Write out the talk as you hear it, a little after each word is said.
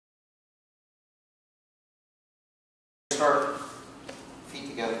start feet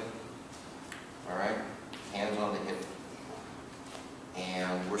together. All right, hands on the hip.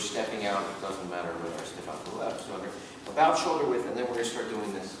 And we're stepping out, it doesn't matter whether I step out to the left, so about shoulder width, and then we're going to start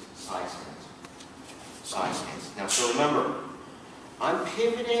doing this side stance. Side stance. Now, so remember, I'm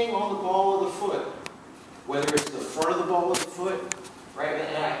pivoting on the ball of the foot, whether it's the front of the ball of the foot, right?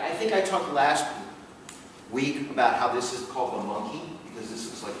 And I think I talked last week about how this is called the monkey, because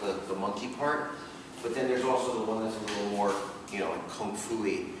this is like the monkey part. But then there's also the one that's a little more, you know, like kung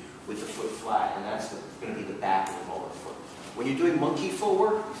fu-y with the foot flat, and that's going to be the back of the ball of the foot. When you're doing monkey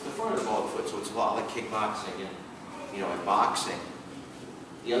footwork, it's the front of the ball of the foot, so it's a lot like kickboxing and, you know, and boxing.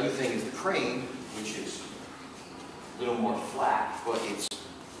 The other thing is the crane, which is a little more flat, but it's...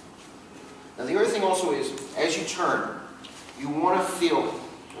 Now the other thing also is, as you turn, you want to feel,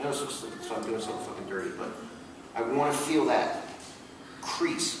 I know this looks like so I'm doing something fucking dirty, but I want to feel that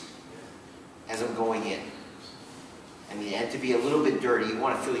crease as I'm going in. And to be a little bit dirty, you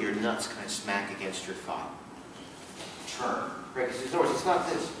want to feel your nuts kind of smack against your thigh. Turn, right? Because in other words, it's not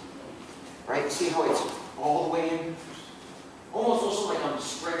this, right? See how it's all the way in? Almost also like I'm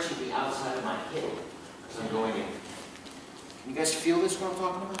stretching the outside of my hip as I'm going in. Can you guys feel this, what I'm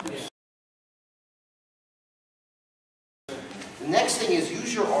talking about? Yeah. The next thing is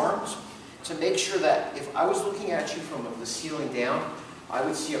use your arms to make sure that if I was looking at you from the ceiling down, I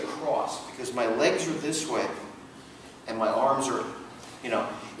would see a cross because my legs are this way and my arms are, you know,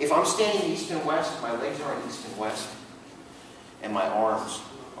 if I'm standing east and west, my legs are in east and west and my arms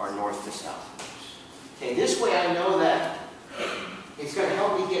are north to south. Okay, this way I know that it's going to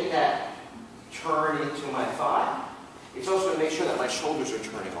help me get that turn into my thigh. It's also going to make sure that my shoulders are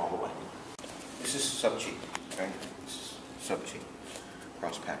turning all the way. This is sub-cheek, right? This is sub-cheek,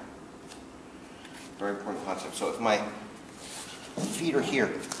 cross pattern. Very important concept. So if my feet are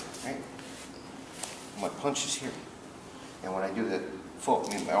here, right? My punch is here. And when I do the foot,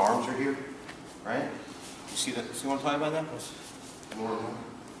 I mean my arms are here, right? You see that? See what I'm talking about now? More.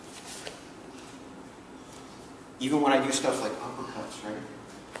 Even when I do stuff like uppercuts, right?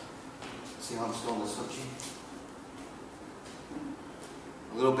 See how I'm still in the sub-cheek?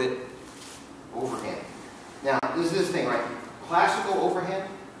 A little bit overhand. Now, this is the thing, right? Classical overhand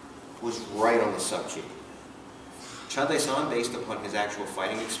was right on the sub-cheek. Chan Tai-San, based upon his actual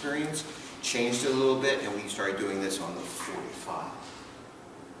fighting experience, changed it a little bit, and we started doing this on the 45,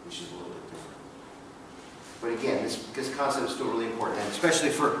 which is a little bit different. But again, this concept is still really important, and especially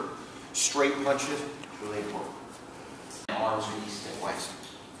for straight punches, really important. My arms are east and west.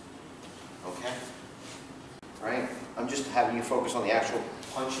 Okay? Right? I'm just having you focus on the actual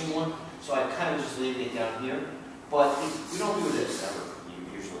punching one, so I kind of just leave it down here. But we don't do this ever,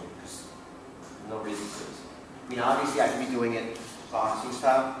 usually, because no reason for this. I mean, obviously I can be doing it boxing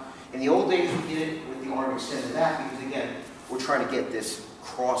style. In the old days, we did it with the arm extended back because, again, we're trying to get this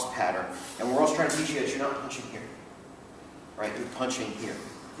cross pattern. And we're also trying to teach you that you're not punching here. Right? You're punching here.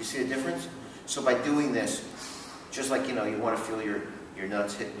 You see the difference? So by doing this, just like, you know, you want to feel your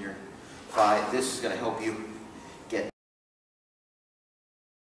nuts hitting your thigh, this is going to help you get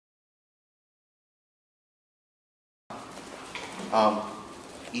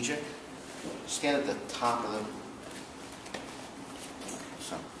EJ, stand at the top of the...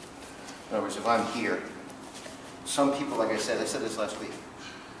 So, in other words, if I'm here, some people, like I said this last week,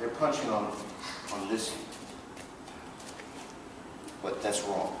 they're punching on this, but that's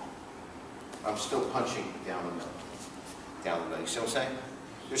wrong. I'm still punching down the middle. Down the middle. You see what I'm saying?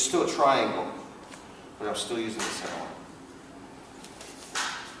 There's still a triangle, but I'm still using the same arm.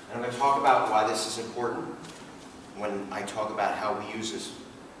 And I'm going to talk about why this is important when I talk about how we use this.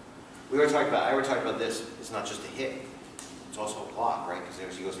 I already talked about this. It's not just a hit. It's also a block, right? Because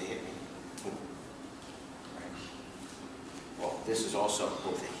there she goes to hit me. Right? Well, this is also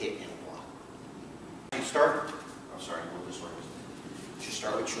both a hit and a block. You start, oh sorry, we'll this way. You should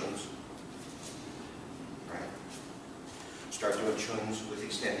start with chuns. Right? Start doing chuns with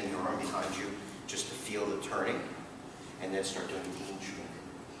extending your arm behind you just to feel the turning. And then start doing bean chun.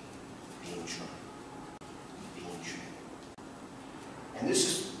 Bean chun. Bean chun. And this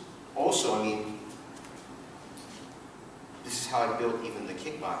is also, I mean, this is how I built even the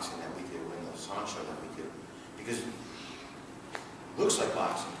kickboxing that we do and the sancho that we do. Because it looks like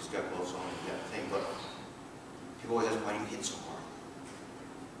boxing, it's got gloves on and that thing, but people always ask, why do you hit so hard?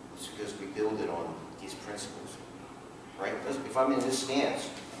 It's because we build it on these principles, right? If I'm in this stance,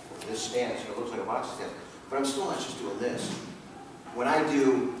 it looks like a boxing stance, but I'm still not just doing this. When I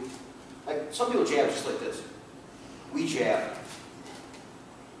do, like some people jab just like this. We jab.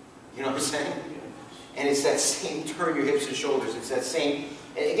 You know what I'm saying? And it's that same turn your hips and shoulders. It's that same,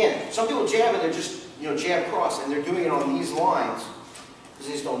 and again, some people jab and they're just jab cross, and they're doing it on these lines because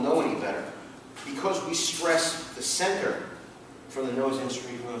they just don't know any better. Because we stress the center from the nose in,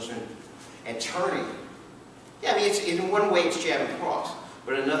 street nose in, and turning. Yeah, I mean, in one way it's jab and cross,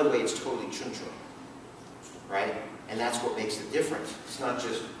 but in another way it's totally chun-chun, right? And that's what makes the difference. It's not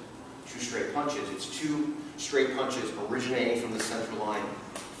just two straight punches, it's two straight punches originating from the center line,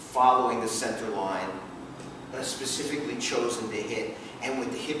 following the center line, specifically chosen to hit, and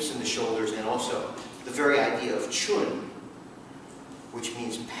with the hips and the shoulders, and also the very idea of chun, which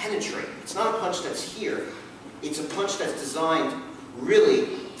means penetrate. It's not a punch that's here, it's a punch that's designed really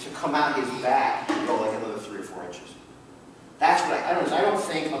to come out his back and go like another 3 or 4 inches. That's what I don't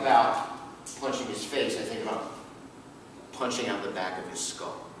think about punching his face, I think about punching out the back of his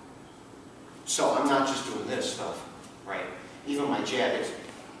skull. So I'm not just doing this stuff, right? Even my jab is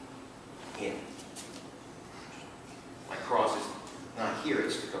in. My cross is not here,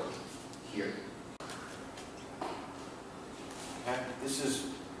 it's to go here. Okay? This is,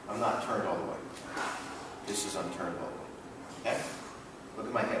 I'm not turned all the way. This is unturned all the way. Okay? Look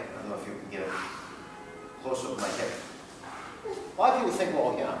at my hip. I don't know if you can get a close up of my hip. A lot of people think,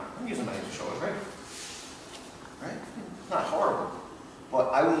 well, yeah, I'm using my hips and shoulders, right? Right? It's not horrible. But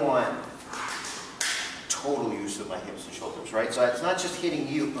I want total use of my hips and shoulders, right? So it's not just hitting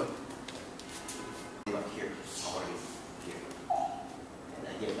you, but up here. I want to be here. And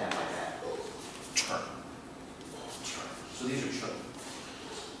I hit that like that. Turn. Turn. So these are chun.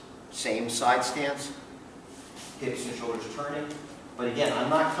 Same side stance. Hips and shoulders turning. But again, I'm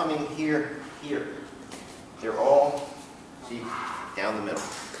not coming here, here. They're all, see, down the middle.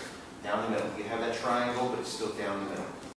 Down the middle. You have that triangle, but it's still down the middle.